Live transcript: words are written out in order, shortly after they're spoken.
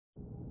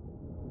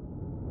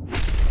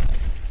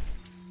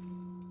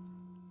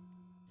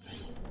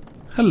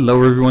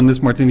Hello everyone, this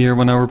is Martin here,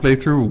 1 hour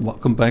playthrough.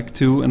 Welcome back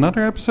to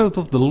another episode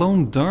of The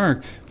Lone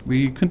Dark.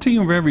 We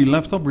continue where we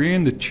left off. We're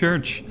in the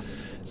church.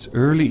 It's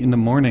early in the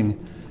morning.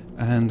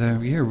 And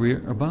yeah,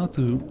 we're about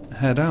to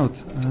head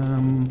out.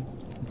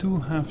 Do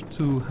have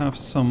to have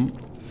some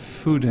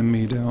food in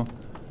me though.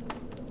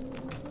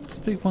 Let's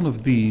take one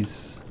of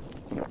these.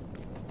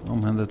 Oh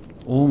man, that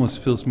almost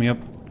fills me up.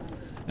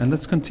 And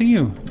let's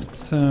continue.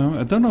 It's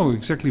I don't know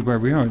exactly where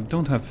we are. I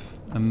don't have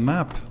a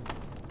map.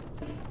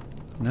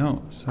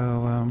 No,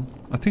 so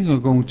I think I'm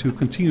going to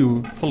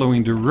continue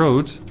following the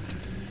road.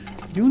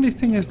 The only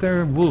thing is there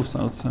are wolves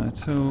outside,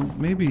 so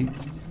maybe,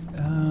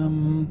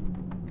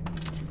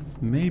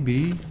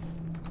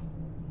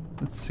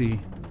 let's see,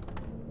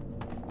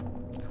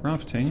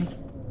 crafting,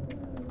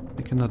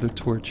 make another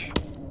torch.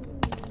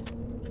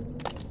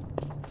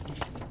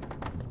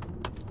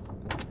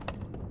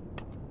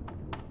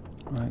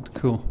 Alright,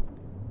 cool.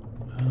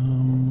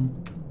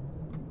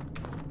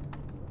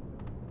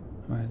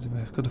 Alright,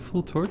 I've got a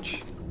full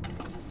torch.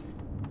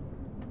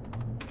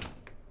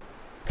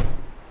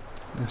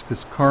 There's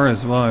this car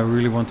as well, I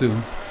really want to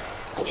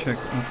check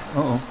out.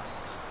 Uh-oh.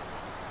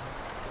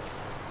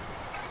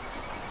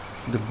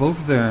 They're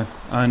both there.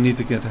 I need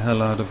to get the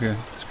hell out of here.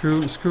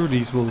 Screw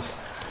these wolves.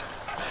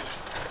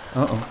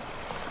 Uh-oh.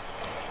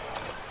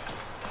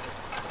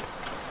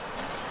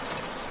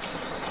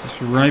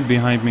 It's right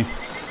behind me.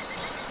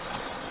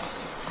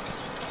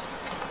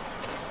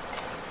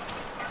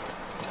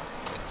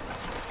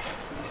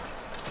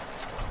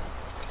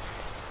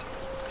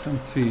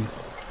 Can't see.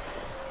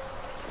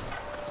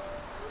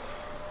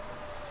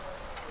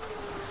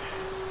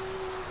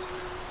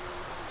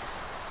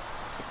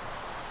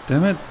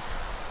 Damn it. I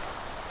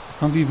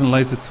can't even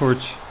light the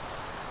torch.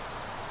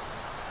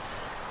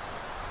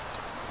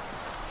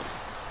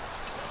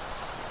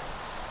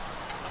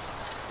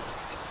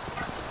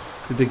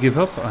 Did they give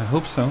up? I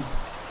hope so.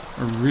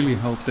 I really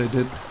hope they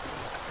did.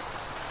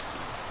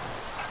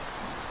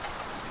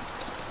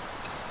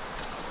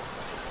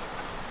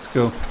 Let's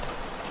go.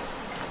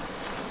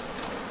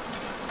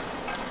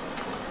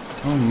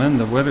 Oh man,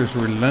 the weather's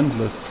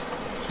relentless.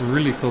 It's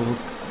really cold.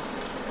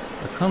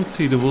 I can't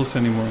see the wolves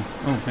anymore.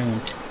 Oh, hang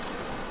on.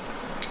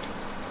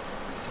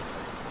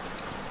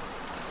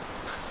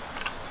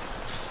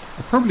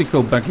 I'll probably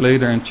go back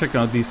later and check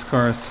out these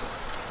scars.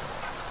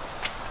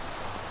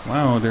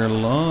 Wow, there are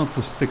lots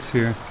of sticks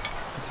here.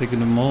 I'm taking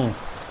them all.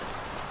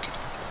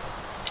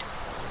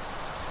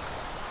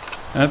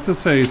 I have to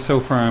say,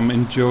 so far I'm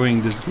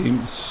enjoying this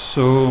game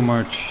so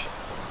much.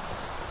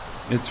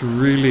 It's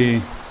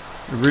really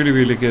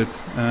good,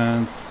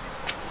 and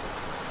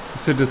I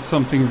said it's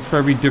something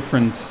very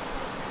different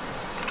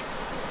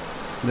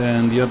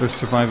than the other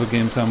survival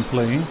games I'm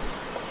playing.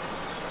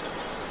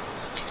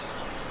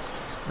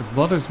 It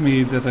bothers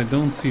me that I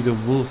don't see the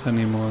wolves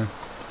anymore.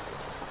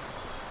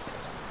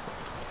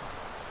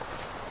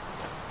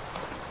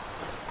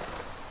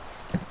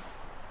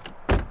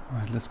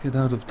 Alright, let's get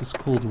out of this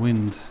cold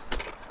wind.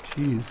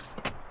 Jeez.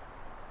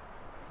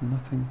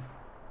 Nothing.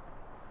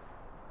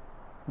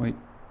 Wait,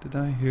 did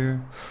I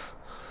hear?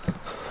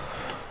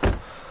 I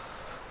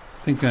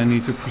think I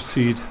need to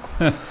proceed.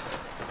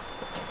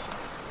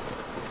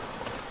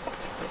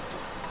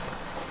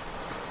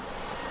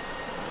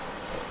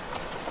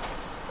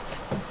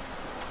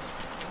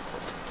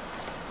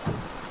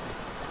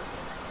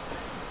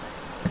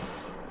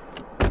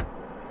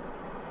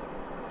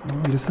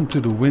 Oh, listen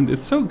to the wind.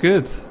 It's so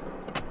good.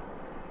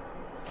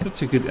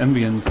 Such a good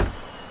ambient.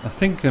 I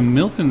think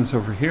Milton is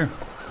over here.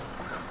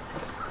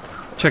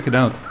 Check it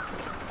out.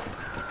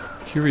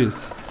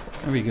 Curious.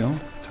 There we go.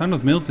 Town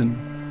of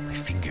Milton. My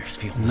fingers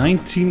feel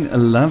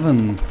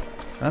 1911.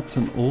 That's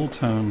an old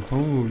town.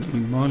 Holy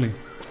moly.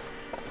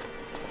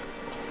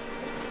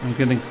 I'm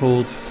getting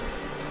cold.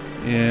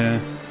 Yeah.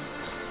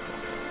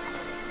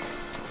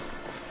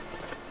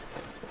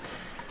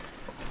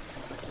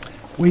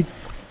 Wait,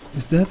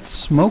 is that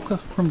smoke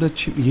from that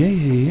chip?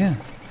 Yeah.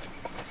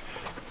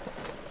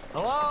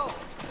 Hello?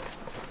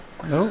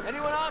 Hello?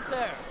 Anyone out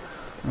there?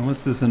 And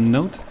what's this, a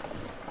note?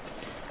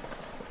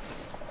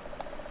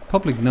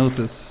 Public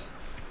notice.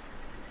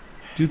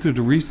 Due to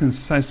the recent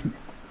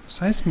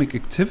seismic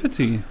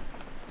activity,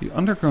 the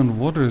underground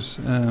waters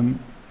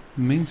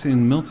mains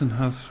in Milton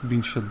have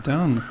been shut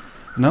down.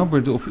 An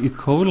outbreak of E.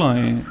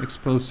 coli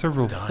exposed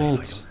several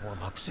faults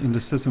in the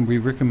system. We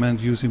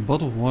recommend using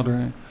bottled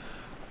water.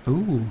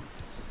 Ooh,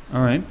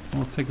 alright,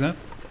 I'll take that.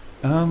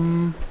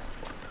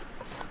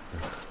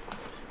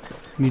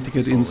 Need to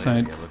get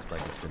inside. It looks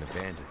like it's been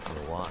abandoned for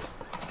a while.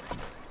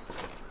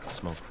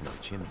 Smoke from the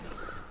chimney.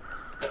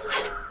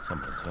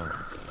 Someone's home.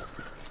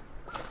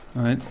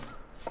 Alright.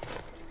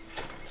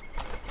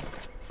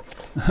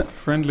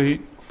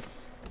 Friendly.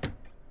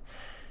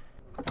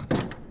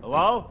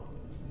 Hello?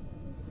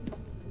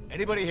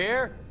 Anybody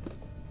here?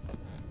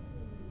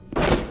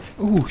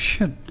 Oh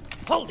shit.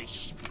 Holy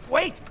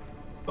wait!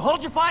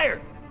 Hold your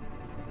fire!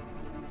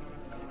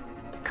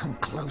 Come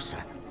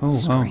closer, Oh, wow.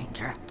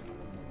 stranger.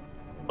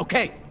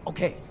 Okay.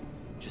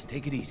 Just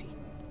take it easy.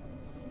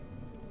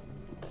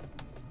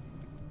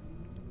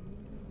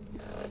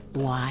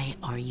 Why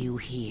are you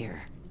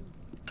here?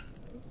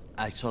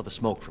 I saw the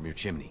smoke from your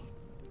chimney.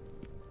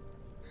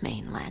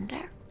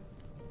 Mainlander?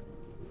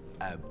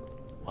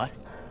 What?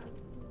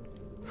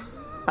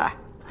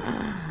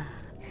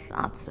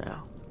 Thought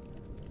so.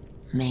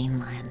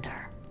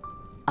 Mainlander.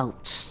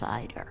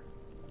 Outsider.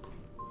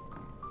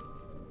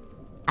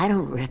 I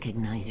don't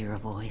recognize your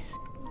voice.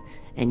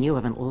 And you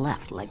haven't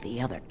left like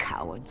the other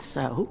cowards,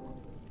 so...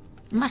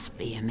 Must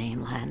be a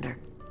mainlander.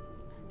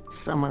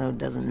 Someone who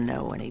doesn't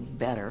know any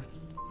better.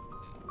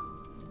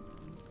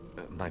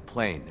 My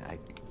plane.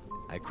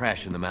 I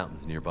crashed in the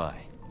mountains nearby.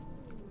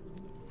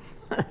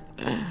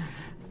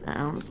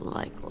 Sounds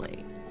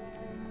likely.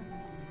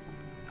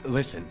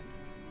 Listen,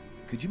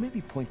 could you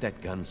maybe point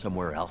that gun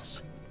somewhere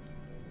else?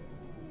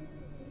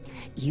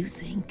 You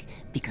think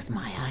because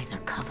my eyes are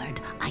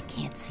covered, I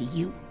can't see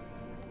you?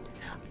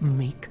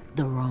 Make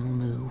the wrong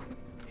move.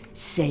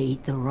 Say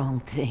the wrong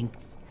thing.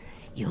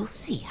 You'll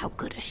see how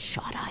good a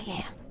shot I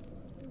am.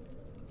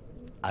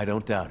 I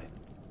don't doubt it.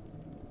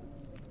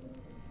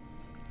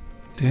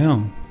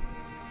 Damn.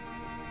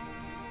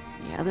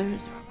 The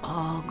others are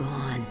all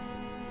gone.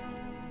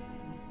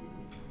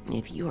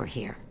 If you're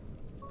here,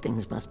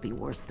 things must be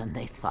worse than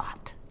they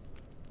thought.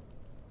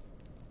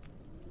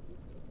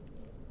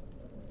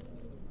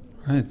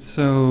 Right,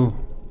 so...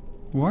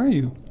 who are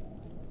you?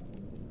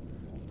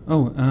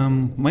 Oh,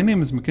 my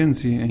name is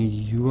Mackenzie, and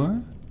you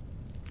are?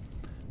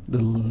 The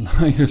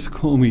liars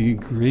call me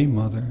Grey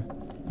Mother.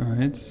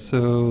 Alright,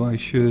 so I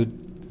should...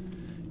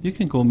 You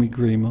can call me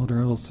Grey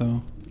Mother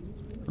also.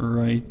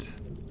 Right.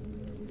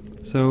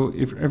 So,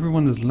 if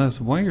everyone is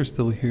left, why are you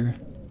still here?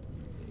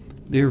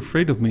 They're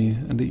afraid of me,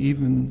 and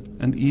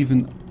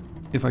even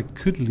if I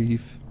could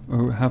leave,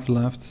 or have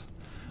left,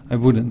 I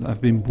wouldn't.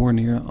 I've been born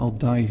here, I'll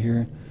die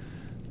here.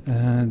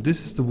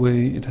 This is the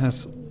way it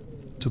has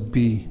to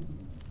be.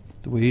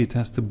 The way it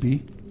has to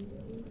be.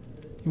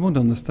 You won't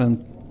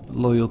understand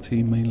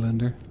loyalty,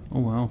 mainlander.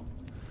 Oh wow.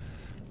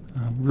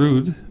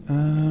 Rude.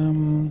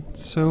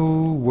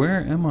 So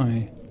where am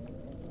I?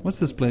 What's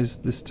this place,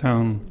 this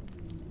town?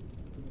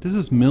 This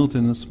is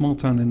Milton, a small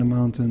town in the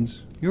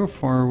mountains. You're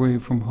far away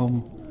from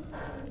home.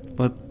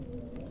 But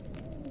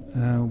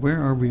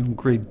where are we on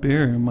Great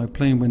Bear? My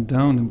plane went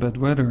down in bad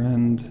weather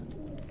and...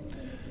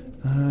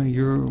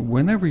 you're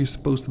whenever you're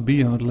supposed to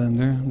be,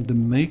 Outlander. The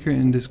Maker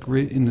in this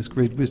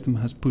great wisdom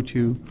has put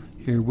you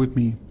here with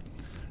me.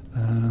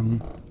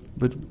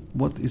 But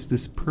what is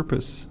this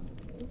purpose?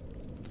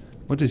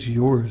 What is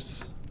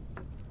yours?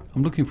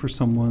 I'm looking for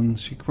someone.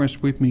 She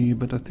crashed with me,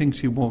 but I think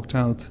she walked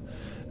out.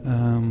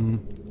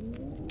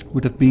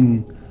 Would have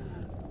been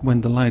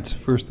when the lights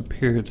first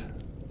appeared.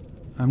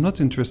 I'm not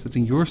interested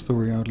in your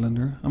story,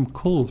 Outlander. I'm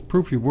cold.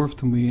 Prove your worth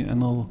to me,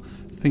 and I'll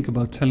think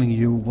about telling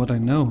you what I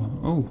know.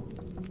 Oh.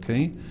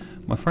 Okay,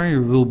 my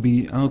fire will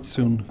be out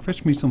soon.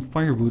 Fetch me some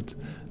firewood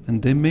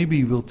and then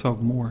maybe we'll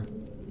talk more.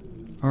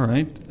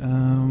 Alright,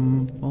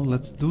 well,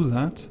 let's do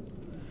that.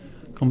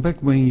 Come back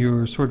when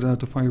you're sorted out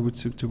the firewood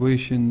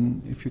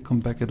situation, if you come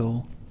back at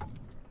all.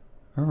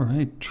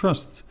 Alright,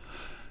 trust.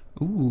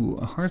 Ooh,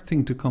 a hard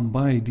thing to come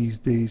by these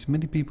days.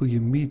 Many people you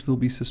meet will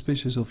be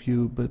suspicious of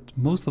you, but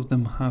most of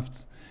them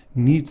have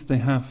needs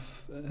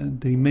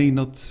they may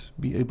not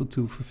be able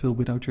to fulfill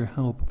without your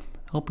help.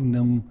 Helping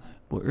them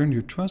will earn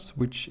your trust,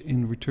 which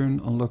in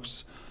return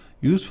unlocks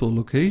useful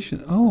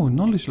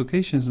knowledge,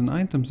 locations and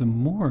items and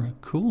more.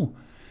 Cool.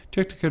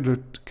 Check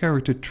the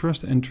character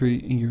trust entry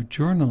in your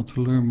journal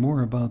to learn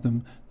more about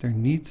them, their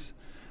needs,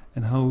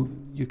 and how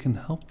you can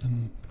help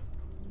them.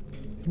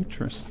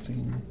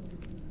 Interesting.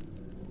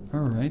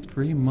 Alright,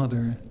 Grey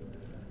Mother.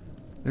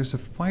 There's a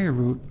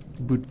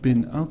firewood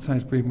bin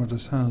outside Grey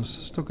Mother's house.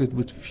 Stock it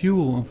with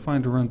fuel and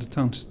find around the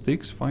town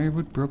sticks,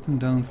 firewood, broken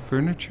down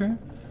furniture,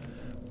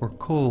 or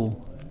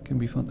coal. Can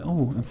be found.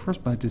 Oh, and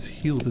frostbite is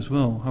healed as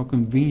well. How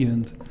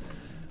convenient.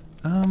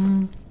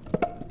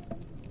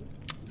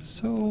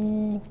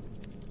 So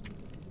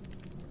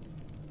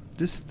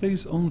this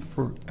stays on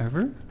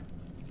forever?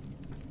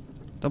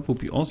 That would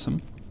be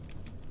awesome.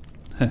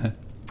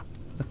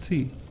 Let's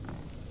see.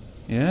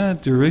 Yeah,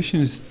 duration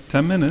is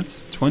 10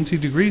 minutes, 20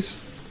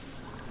 degrees.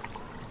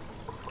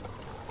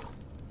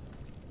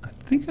 I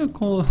think I'll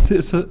call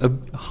this a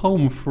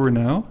home for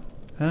now.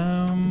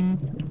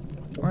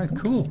 Alright,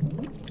 cool.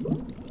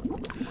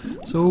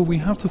 So we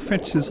have to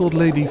fetch this old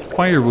lady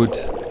firewood.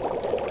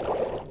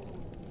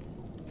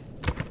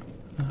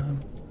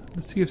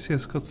 Let's see if she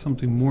has got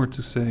something more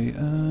to say.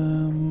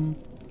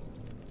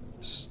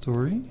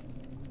 Story?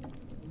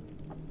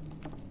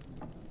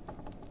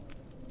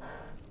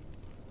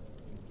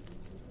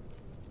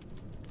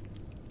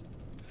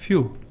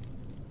 Fuel.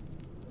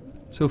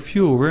 So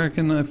fuel, where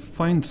can I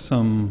find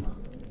some?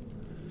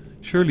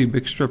 Surely a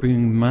big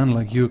strapping man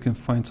like you can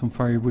find some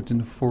firewood in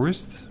the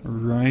forest.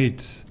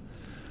 Right.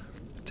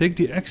 Take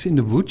the axe in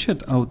the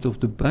woodshed out of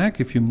the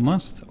bag if you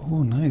must.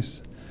 Oh,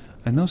 nice.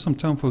 I know some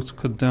town folks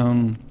cut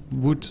down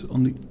wood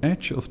on the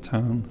edge of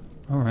town.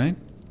 Alright,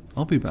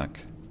 I'll be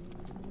back.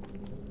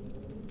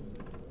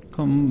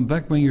 Come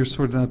back when you're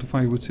sorted out the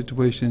firewood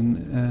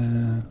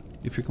situation,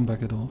 if you come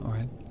back at all.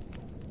 Alright.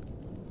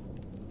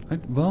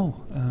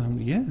 Well,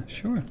 yeah,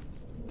 sure.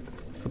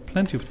 Got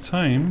plenty of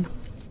time.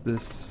 What's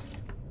this?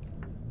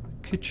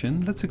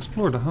 Kitchen. Let's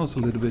explore the house a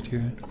little bit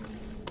here.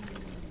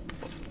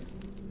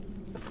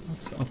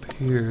 What's up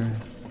here?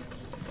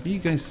 Can you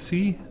guys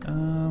see?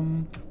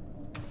 Ooh,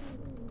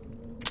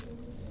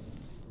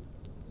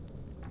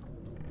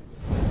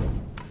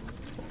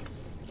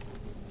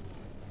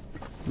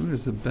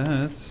 there's a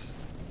bed.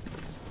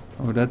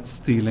 Oh, that's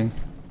stealing.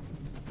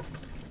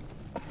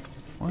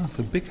 Wow, it's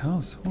a big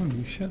house.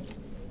 Holy shit.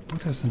 Oh,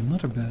 there's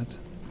another bed.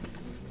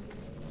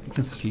 You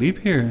can sleep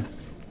here.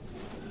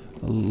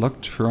 A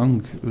locked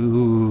trunk.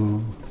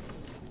 Ooh.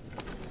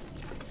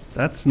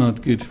 That's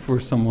not good for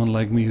someone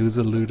like me who's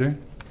a looter.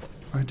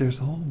 Alright, there's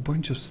a whole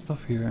bunch of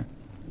stuff here.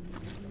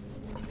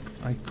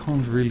 I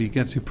can't really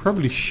get to.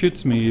 Probably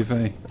shoots me if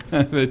I,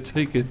 if I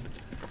take it.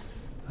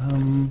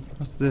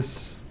 What's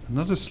this?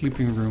 Another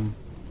sleeping room.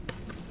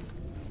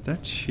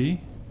 That's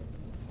she.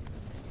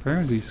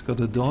 Apparently he's got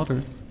a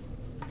daughter.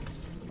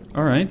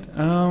 Alright,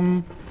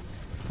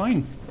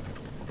 fine.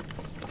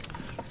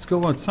 Let's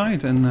go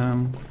outside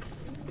and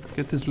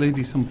get this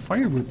lady some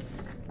firewood.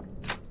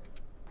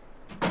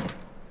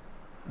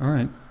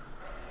 Alright.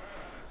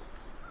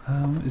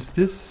 Is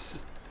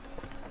this...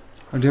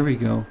 Oh, there we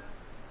go.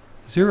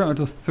 0 out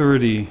of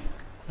 30.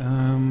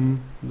 What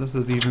does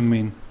that even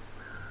mean?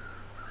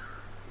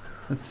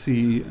 Let's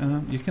see.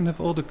 You can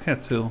have all the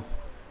cattle.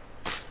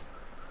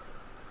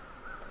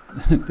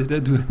 Did I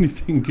do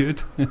anything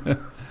good?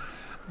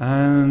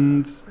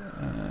 And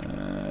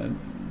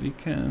you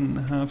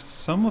can have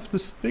some of the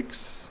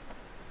sticks.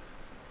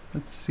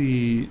 Let's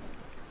see.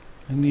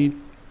 I need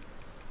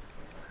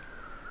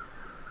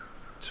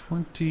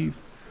 25.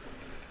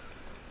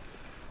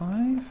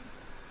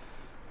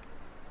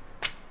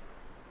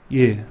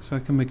 Yeah, so I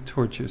can make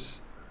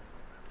torches.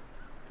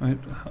 Right?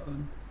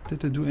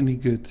 Did I do any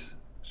good?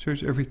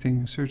 Search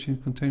everything. Searching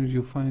containers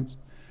you'll find.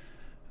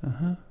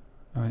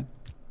 Alright.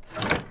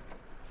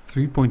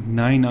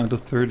 3.9 out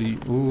of 30.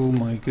 Oh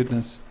my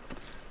goodness.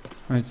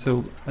 Alright,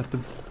 so at the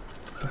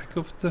back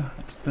of the...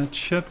 Is that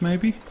shed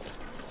maybe?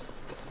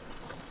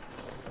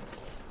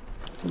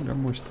 Oh, there are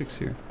more sticks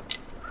here.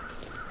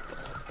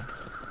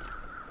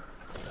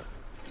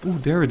 Oh,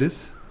 there it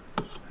is.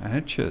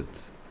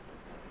 Hatchet.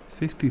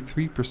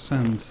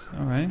 53%.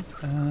 Alright,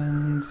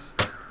 and...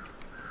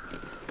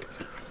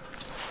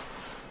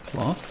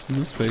 Cloth,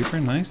 newspaper,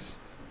 nice.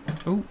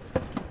 Oh.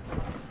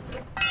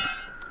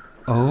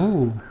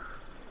 Oh.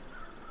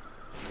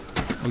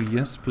 Oh,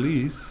 yes,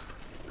 please.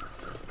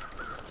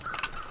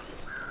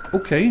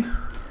 Okay.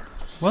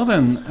 Well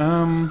then,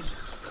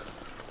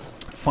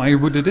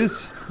 firewood it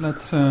is.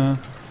 Let's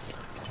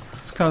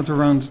scout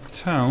around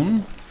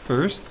town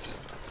first.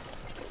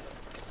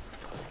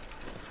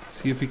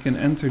 See if we can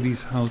enter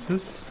these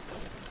houses.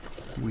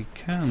 We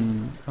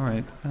can.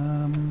 Alright.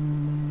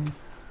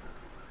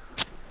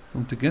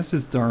 Want to guess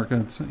it's dark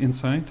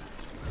inside.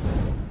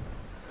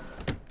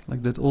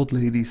 Like that old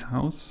lady's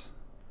house.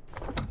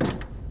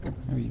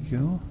 There you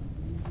go.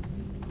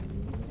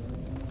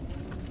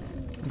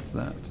 What's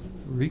that?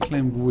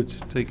 Reclaimed wood.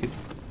 Take it.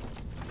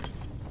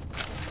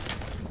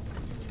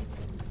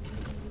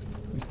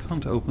 We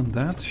can't open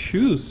that.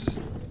 Shoes.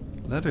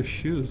 Leather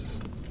shoes.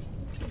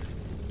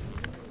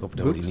 Hope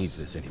nobody needs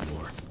this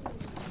anymore.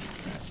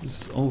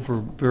 This is over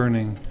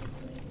burning.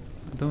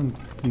 I don't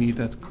need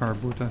that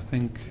cardboard, I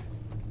think.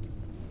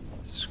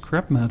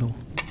 Scrap metal.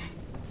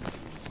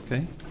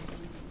 Okay.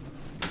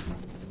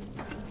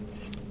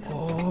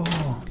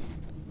 Oh,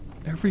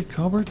 every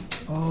cupboard.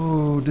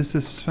 Oh, this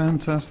is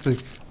fantastic.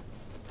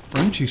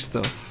 Crunchy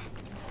stuff.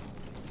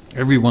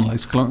 Everyone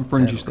likes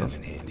crunchy stuff.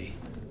 Come in handy.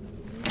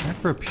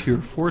 Acra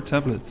Pure, 4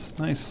 tablets.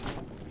 Nice.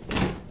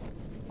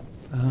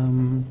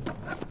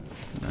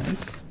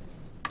 Nice.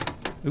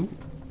 Ooh.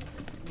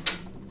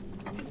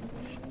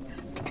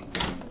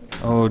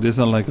 Oh, this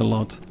I like a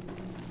lot.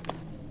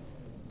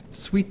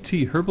 Sweet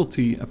tea, herbal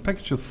tea, a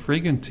package of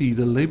fragrant tea.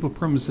 The label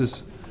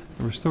promises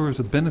a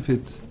restorative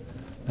benefit.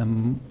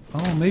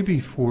 Oh, maybe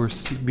for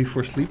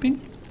before sleeping?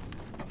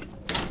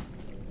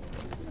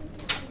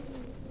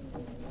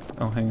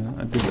 Oh, hang on,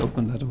 I did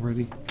open that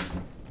already.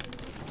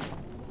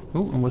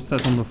 Oh, and what's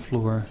that on the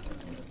floor?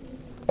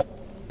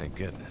 Thank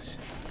goodness.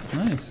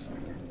 Nice.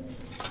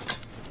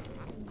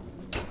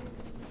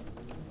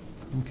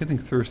 I'm getting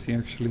thirsty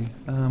actually.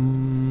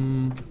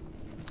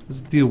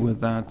 Let's deal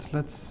with that.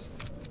 Let's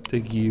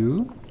take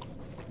you.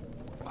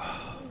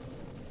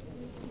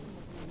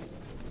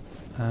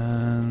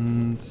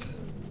 And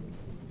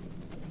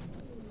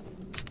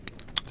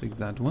take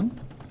that one.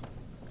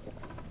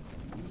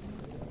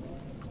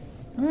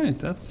 Alright,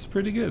 that's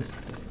pretty good.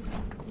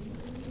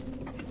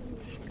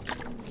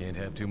 Can't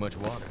have too much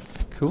water.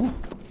 Cool.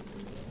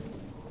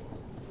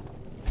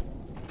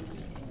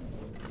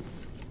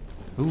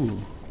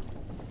 Ooh.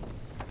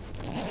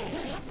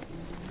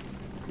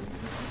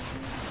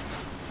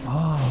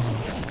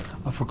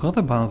 Oh, I forgot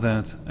about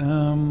that.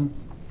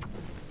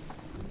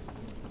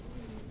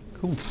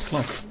 Cool,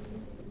 clock.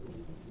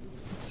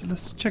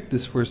 Let's check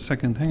this for a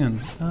second. Hang on.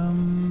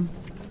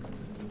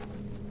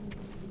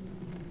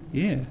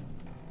 Yeah.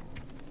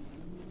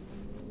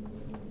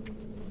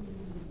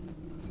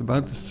 It's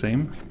about the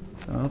same.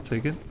 So I'll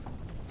take it.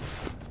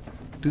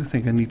 I do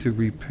think I need to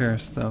repair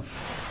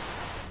stuff.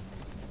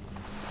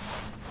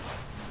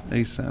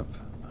 ASAP.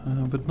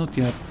 But not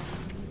yet.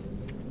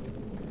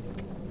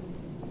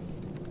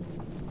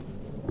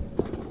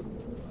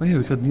 Oh yeah,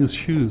 we got new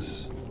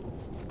shoes.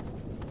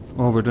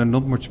 Oh, but they're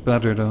not much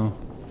better though.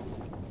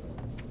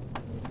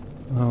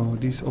 Oh,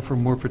 these offer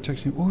more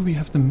protection. Oh, we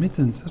have the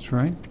mittens, that's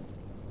right.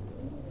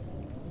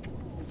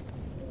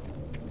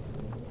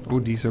 Oh,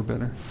 these are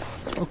better.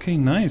 Okay,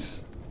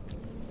 nice.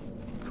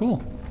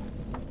 Cool.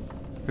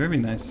 Very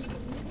nice.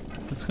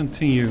 Let's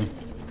continue.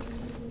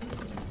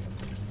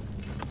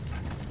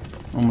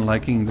 I'm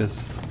liking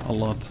this a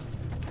lot.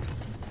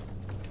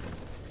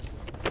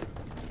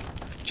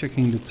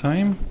 Checking the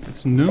time.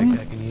 It's noon.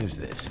 I can use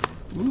this.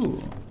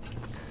 Ooh.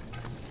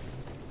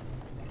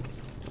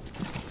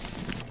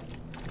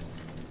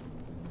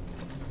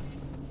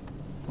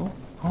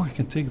 Oh, I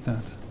can take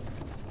that.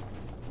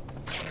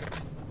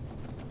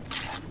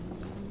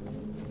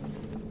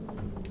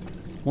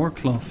 More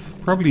cloth.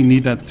 Probably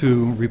need that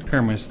to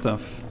repair my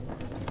stuff.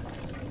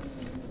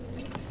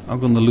 I'm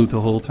gonna loot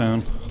the whole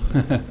town.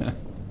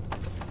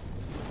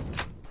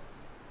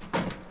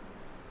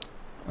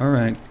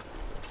 Alright.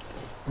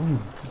 Ooh,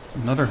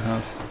 another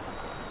house.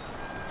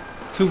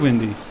 Too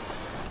windy.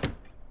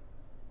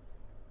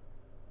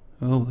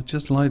 Oh,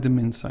 just light them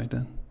inside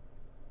then.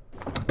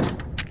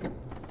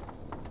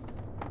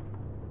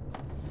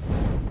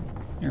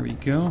 There we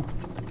go.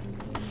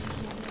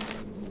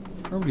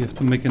 Probably have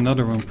to make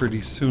another one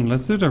pretty soon.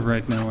 Let's do that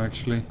right now,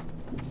 actually.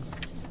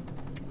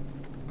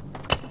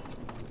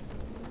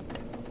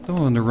 Don't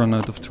want to run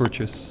out of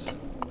torches.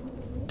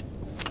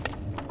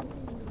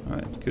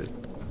 Alright, good.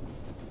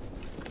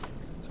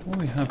 So what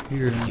we have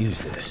here... Use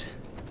this.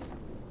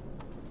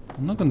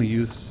 I'm not gonna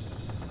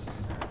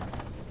use...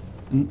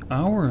 an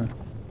hour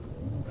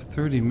or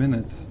 30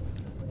 minutes.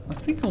 I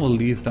think I will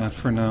leave that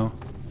for now.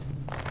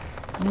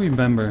 And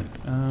remember,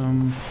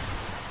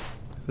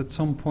 if at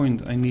some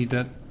point I need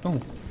that... Oh.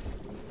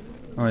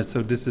 Alright,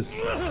 so this is...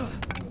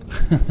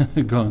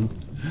 gone.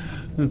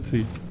 Let's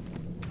see.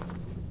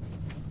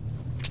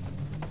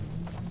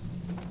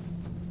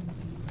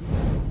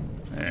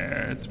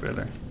 There, it's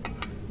better.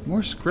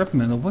 More scrap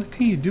metal. What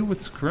can you do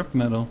with scrap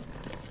metal?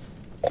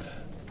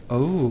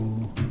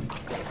 Oh.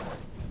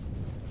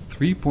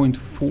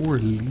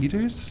 3.4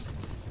 liters?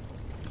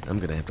 I'm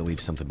gonna have to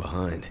leave something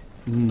behind.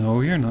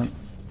 No, you're not.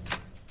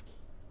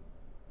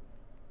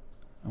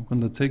 I'm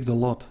gonna take the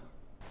lot.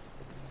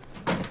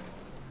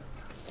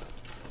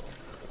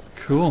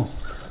 Cool.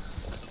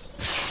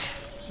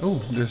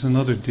 Oh, there's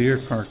another deer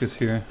carcass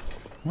here.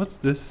 What's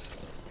this?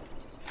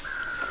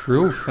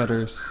 Crow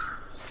feathers.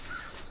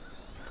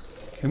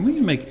 Can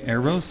we make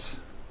arrows?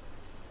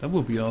 That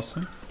would be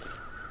awesome.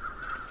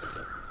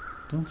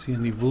 Don't see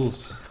any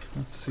wolves.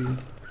 Let's see.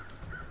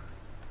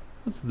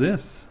 What's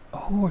this?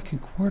 Oh, I can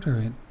quarter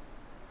it.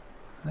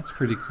 That's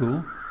pretty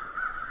cool.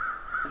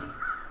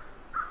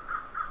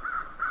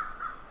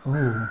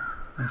 Oh,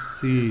 I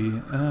see.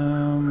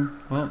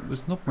 Well,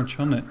 there's not much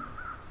on it.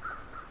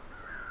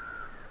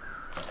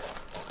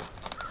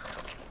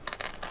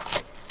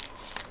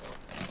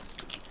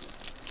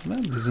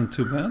 That isn't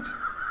too bad.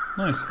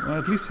 Nice. Well,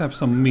 at least have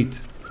some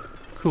meat.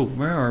 Cool.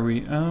 Where are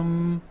we?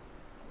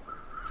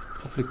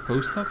 Public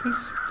post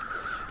office?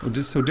 Oh,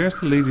 so there's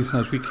the lady's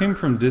house. We came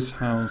from this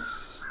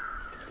house.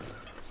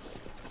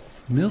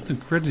 Milton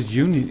Credit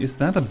Union. Is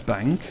that a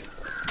bank?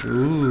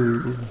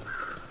 Ooh.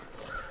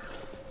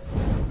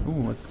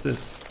 Ooh, what's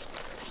this?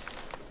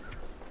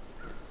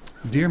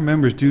 Dear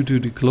members, due to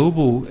the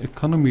global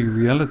economy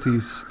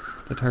realities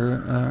that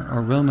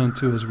are well known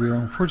to us, we are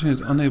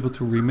unfortunately unable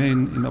to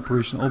remain in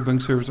operation. All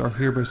bank servers are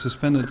hereby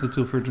suspended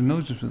until further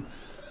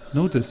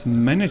notice.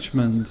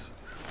 Management.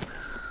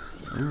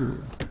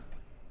 Ooh.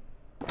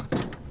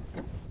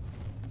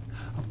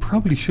 I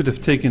probably should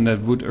have taken that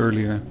wood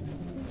earlier.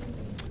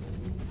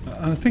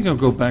 I think I'll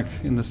go back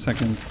in a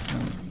second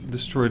and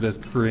destroy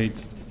that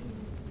crate.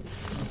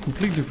 I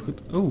completely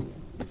forgot. Oh,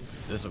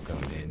 This will come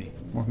in handy.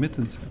 more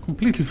mittens. I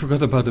completely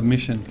forgot about the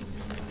mission.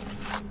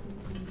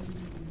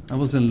 I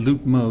was in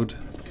loot mode.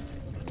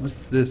 What's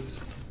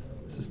this?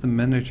 Is this the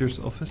manager's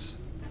office?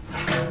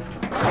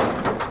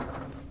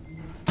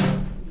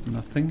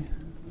 Nothing.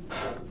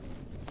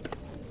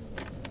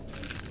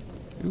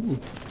 Ooh.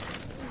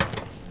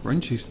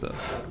 Crunchy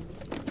stuff.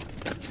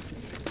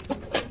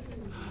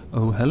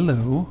 Oh,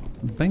 hello.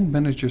 Bank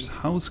manager's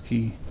house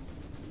key.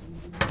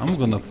 I'm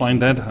gonna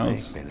find that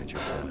house. Bank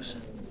manager's house.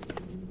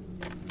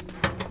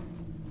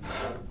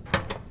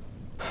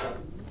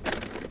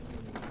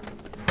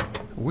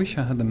 I wish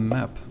I had a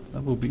map.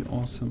 That would be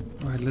awesome.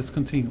 Alright, let's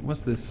continue.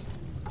 What's this?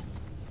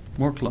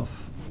 More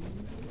cloth.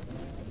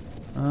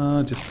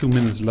 Just 2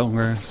 minutes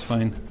longer. It's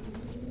fine.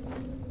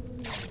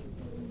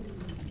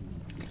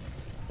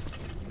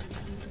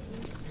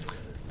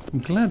 I'm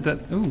glad that...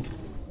 Oh.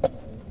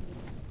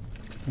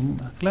 I'm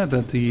glad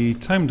that the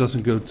time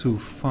doesn't go too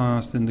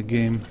fast in the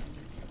game.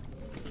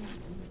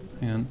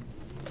 Hang on.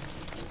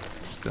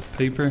 Got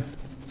paper.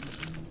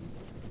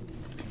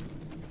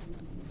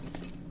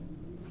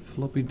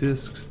 Floppy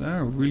disks. They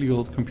are really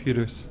old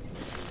computers.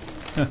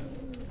 Huh.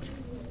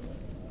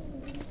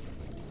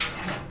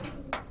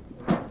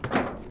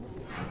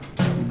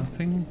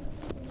 Nothing.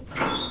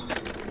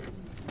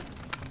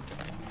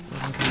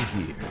 Nothing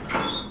here.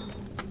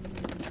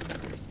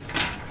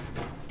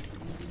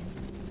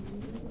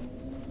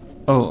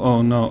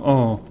 Oh no,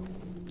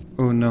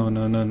 oh no,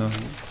 no, no, no.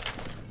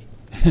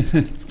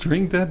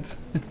 Drink that?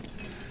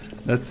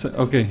 That's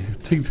okay,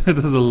 take that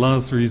as a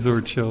last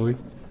resort, shall we?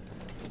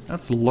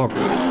 That's locked.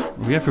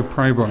 We have a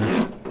pry bar.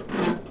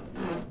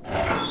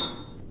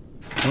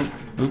 Oh,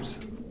 oops.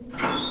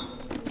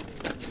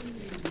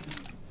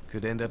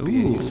 Could end up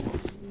being Ooh. useful.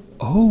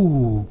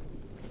 Oh!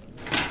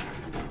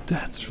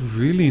 That's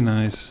really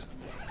nice.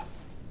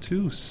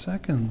 2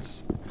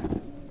 seconds.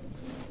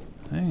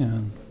 Hang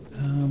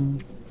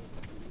on.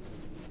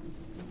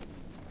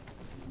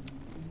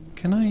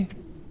 Can I...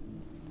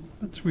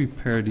 Let's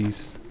repair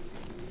these.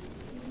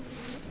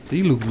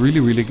 They look really,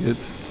 really good.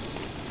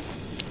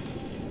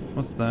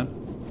 What's that?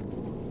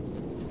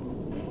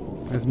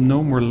 We have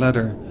no more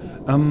leather.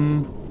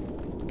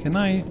 Can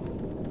I...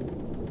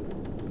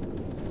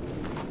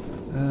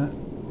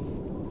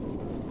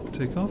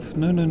 take off?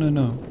 No, no, no,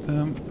 no.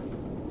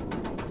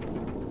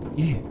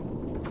 Yeah.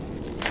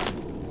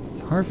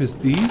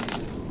 Harvest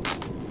these.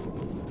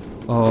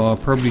 Oh, I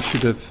probably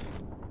should have...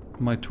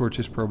 My torch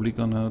is probably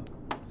gone out.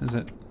 Is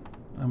it?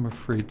 I'm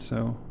afraid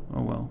so.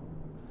 Oh well.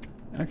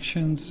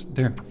 Actions.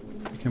 There.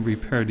 We can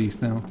repair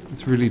these now.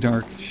 It's really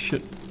dark.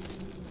 Shit.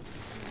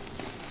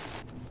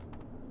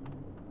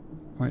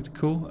 Right,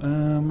 cool.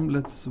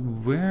 Let's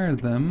wear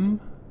them.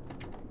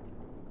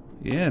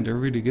 Yeah, they're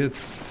really good.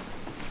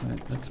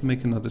 Right, let's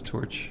make another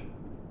torch.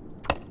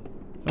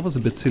 That was a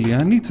bit silly.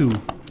 I need to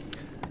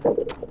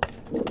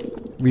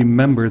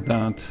remember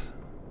that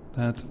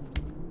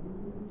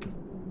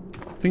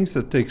things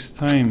that takes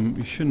time,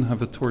 you shouldn't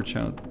have a torch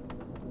out.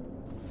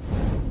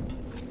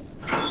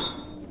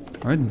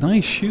 Alright,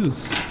 nice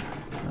shoes.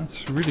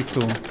 That's really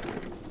cool.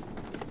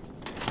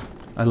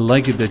 I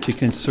like it that you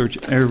can search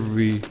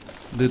every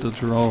little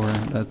drawer.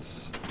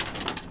 That's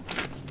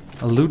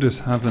a looter's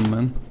heaven,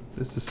 man.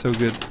 This is so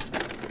good.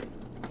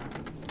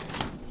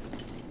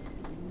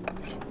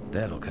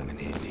 That'll come in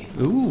handy.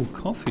 Ooh,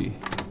 coffee.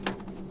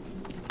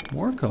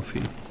 More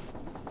coffee.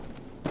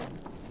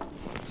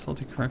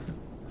 Salty cracker.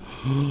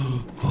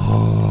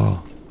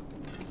 Oh.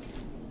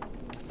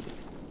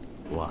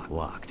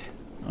 Locked.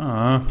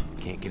 Ah.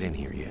 Can't get in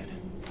here yet.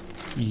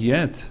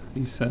 Yet,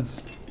 he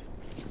says.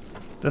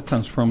 That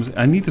sounds promising.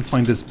 I need to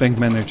find this bank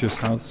manager's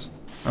house.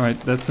 Alright,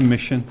 that's a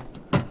mission.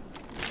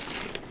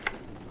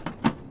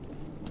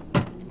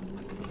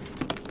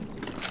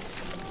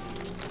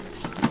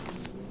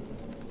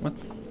 What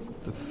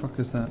the fuck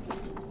is that?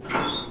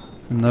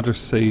 Another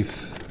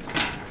safe.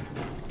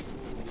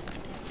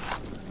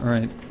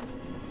 Alright.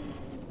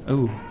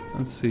 Oh,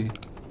 let's see.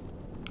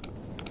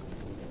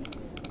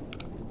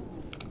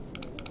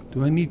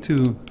 Do I need to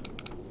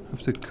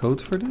have the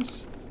code for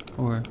this?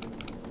 Or...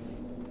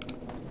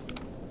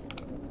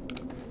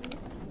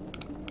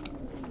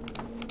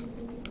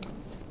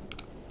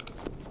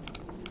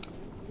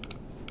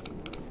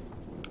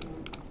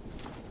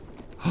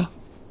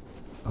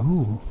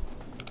 Oh.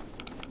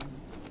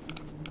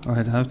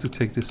 Alright, I have to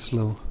take this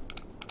slow.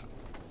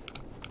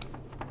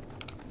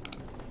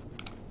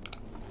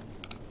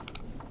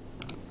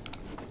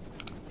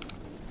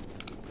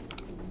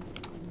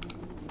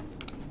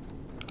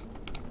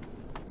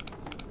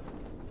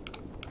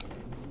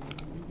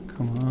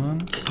 Come on.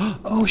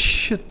 Oh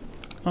shit!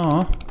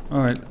 Aw.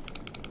 Alright.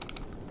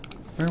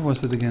 Where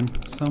was it again?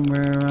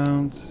 Somewhere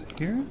around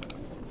here?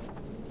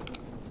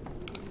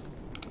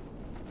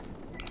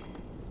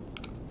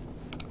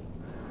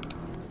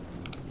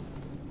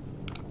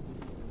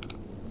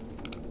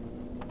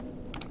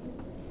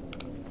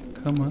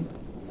 Come on.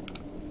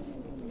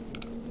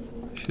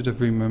 I should have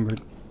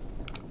remembered.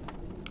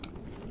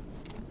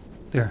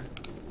 There.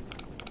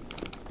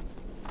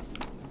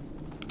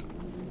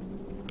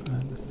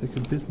 Let's take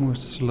a bit more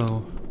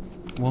slow.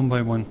 One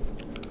by one.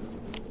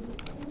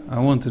 I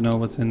want to know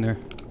what's in there.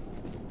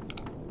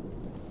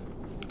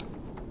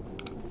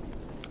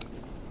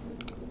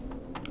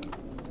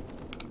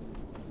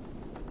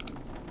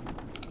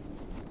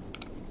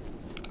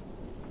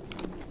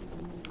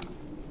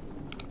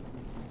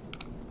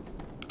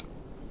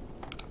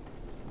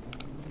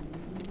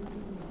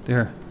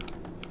 There.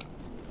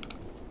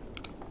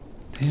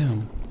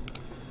 Damn.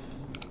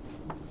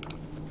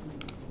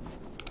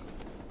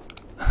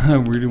 I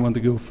really want to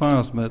go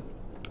fast, but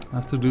I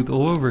have to do it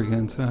all over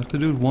again, so I have to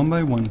do it one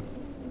by one.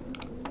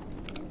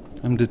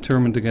 I'm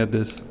determined to get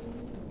this.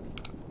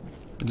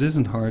 It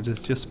isn't hard,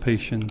 it's just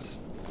patience.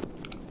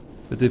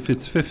 But if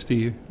it's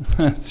 50,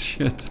 that's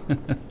shit.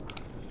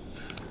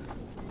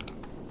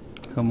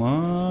 Come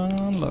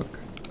on, look.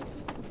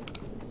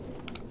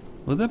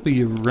 Will that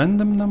be a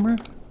random number?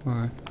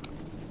 Or...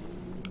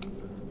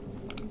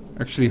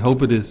 Actually,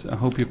 hope it is. I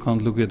hope you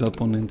can't look it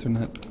up on the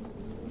internet.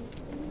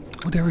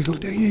 Oh, there we go.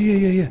 There,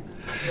 yeah.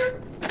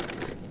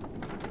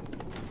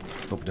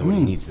 Hope nobody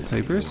needs this.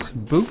 Papers,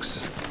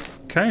 books,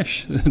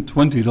 cash,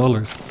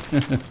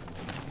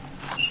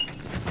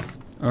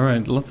 $20.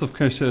 Alright, lots of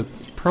cash.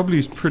 Probably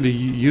is pretty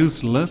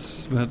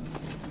useless, but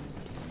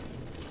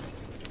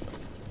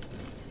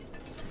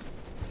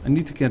I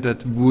need to get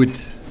that wood.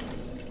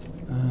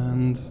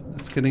 And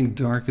it's getting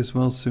dark as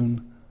well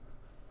soon.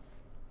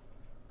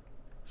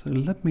 So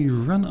let me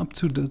run up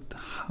to the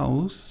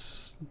house.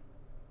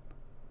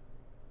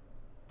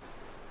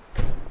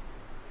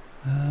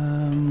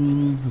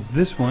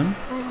 This one.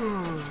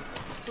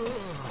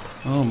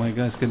 Oh, my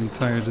guy's getting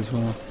tired as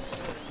well.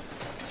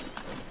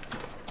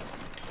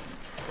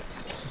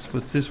 That's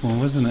what this one,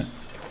 wasn't it?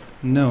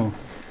 No.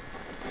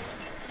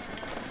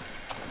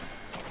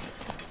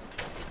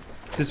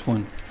 This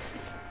one.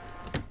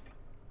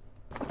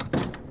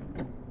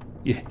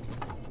 Yeah.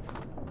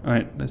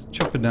 Alright, let's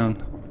chop it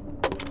down.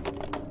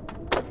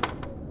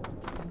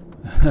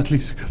 At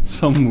least I got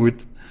some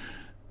wood.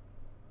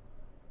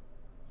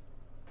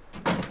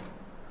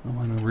 Oh,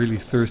 and I'm really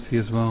thirsty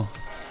as well.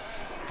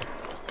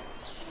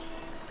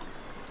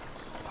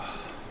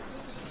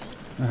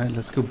 Alright,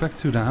 let's go back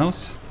to the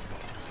house.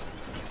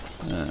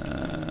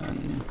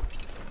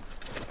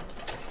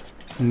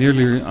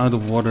 Nearly out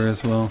of water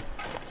as well.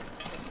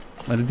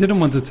 But I didn't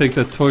want to take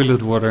that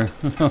toilet water.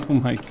 Oh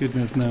my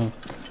goodness, no.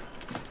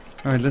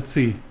 Alright, let's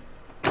see.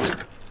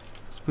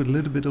 Let's put a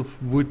little bit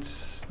of wood.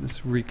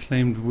 This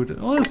reclaimed wood.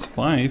 Oh, that's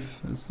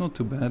 5. It's not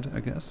too bad,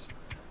 I guess.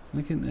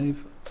 We can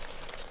have...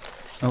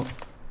 Oh.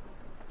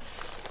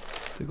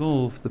 Take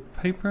all of the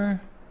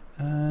paper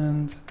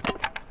and...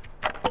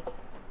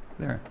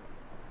 There.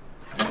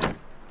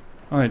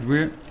 Alright,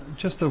 we're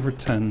just over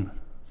 10.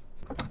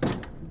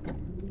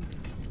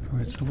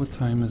 Alright, so what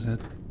time is it?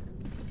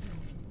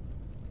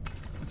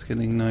 It's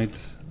getting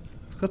night.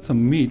 I've got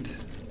some meat.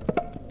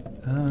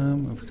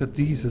 I've got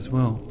these as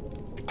well.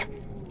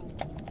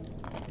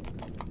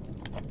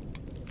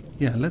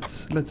 Yeah,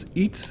 let's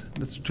eat,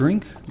 let's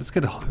drink, let's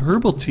get a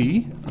herbal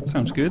tea. That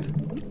sounds good.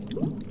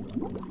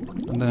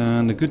 And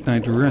then a good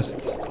night rest.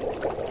 I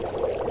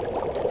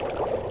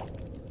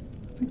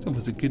think that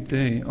was a good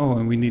day. Oh,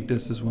 and we need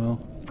this as well.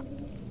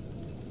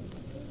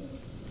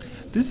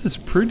 This is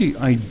pretty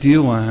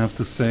ideal, I have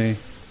to say.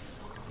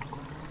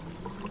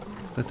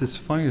 That this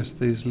fire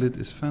stays lit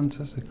is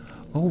fantastic.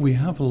 Oh, we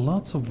have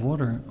lots of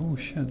water. Oh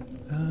shit.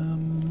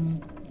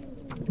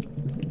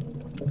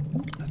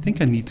 I think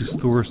I need to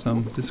store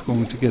some. This is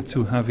going to get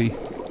too heavy.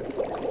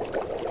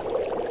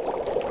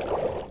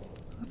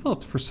 I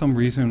thought for some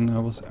reason I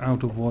was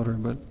out of water,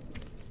 but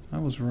I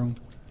was wrong.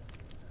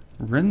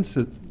 Rinse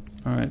it.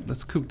 Alright,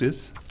 let's cook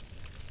this.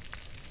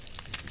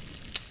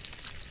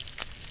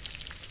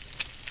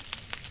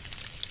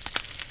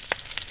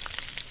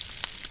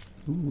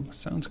 Ooh,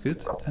 sounds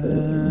good.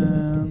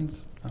 And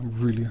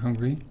I'm really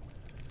hungry.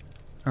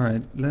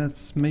 Alright,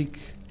 let's make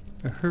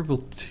a herbal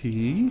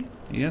tea.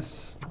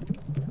 Yes.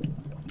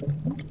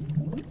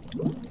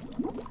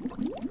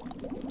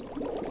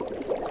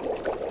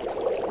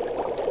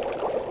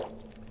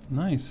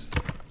 Nice.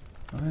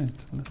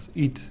 Alright, let's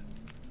eat.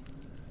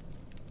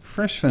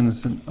 Fresh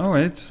venison.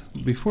 Alright,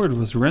 before it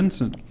was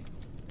rancid.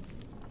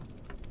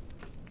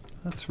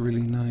 That's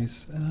really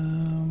nice.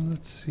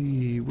 Let's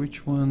see,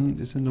 which one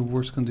is in the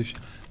worst condition?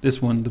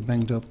 This one, the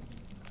banged up.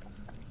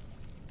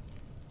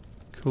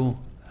 Cool.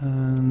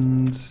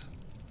 And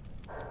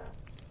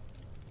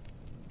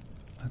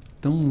I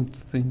don't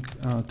think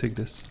I'll take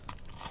this.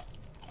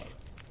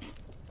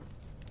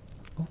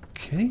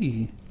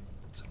 Okay.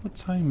 So what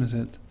time is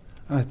it?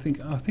 I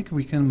think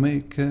we can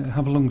make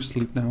have a long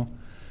sleep now.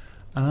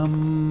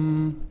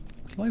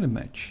 Let's light a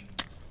match.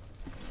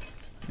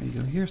 There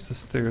you go. Here's the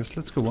stairs.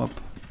 Let's go up.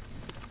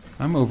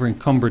 I'm over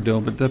encumbered though,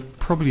 but that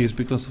probably is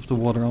because of the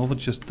water. I'll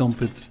just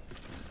dump it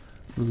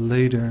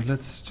later.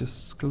 Let's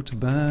just go to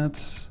bed.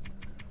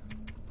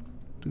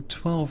 Do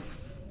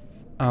 12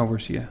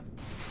 hours, yeah.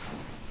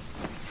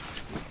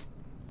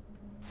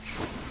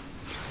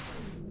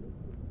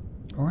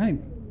 Alright.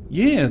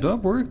 Yeah, that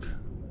worked.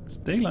 It's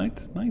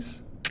daylight.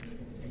 Nice.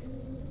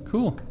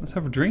 Cool. Let's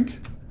have a drink.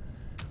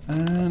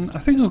 And I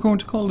think I'm going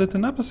to call it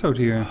an episode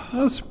here.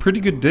 That was a pretty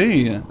good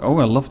day. Oh,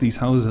 I love these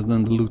houses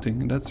and the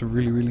looting. That's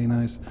really, really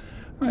nice.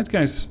 Alright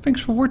guys,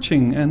 thanks for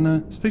watching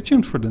and stay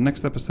tuned for the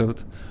next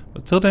episode.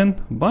 But till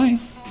then, bye!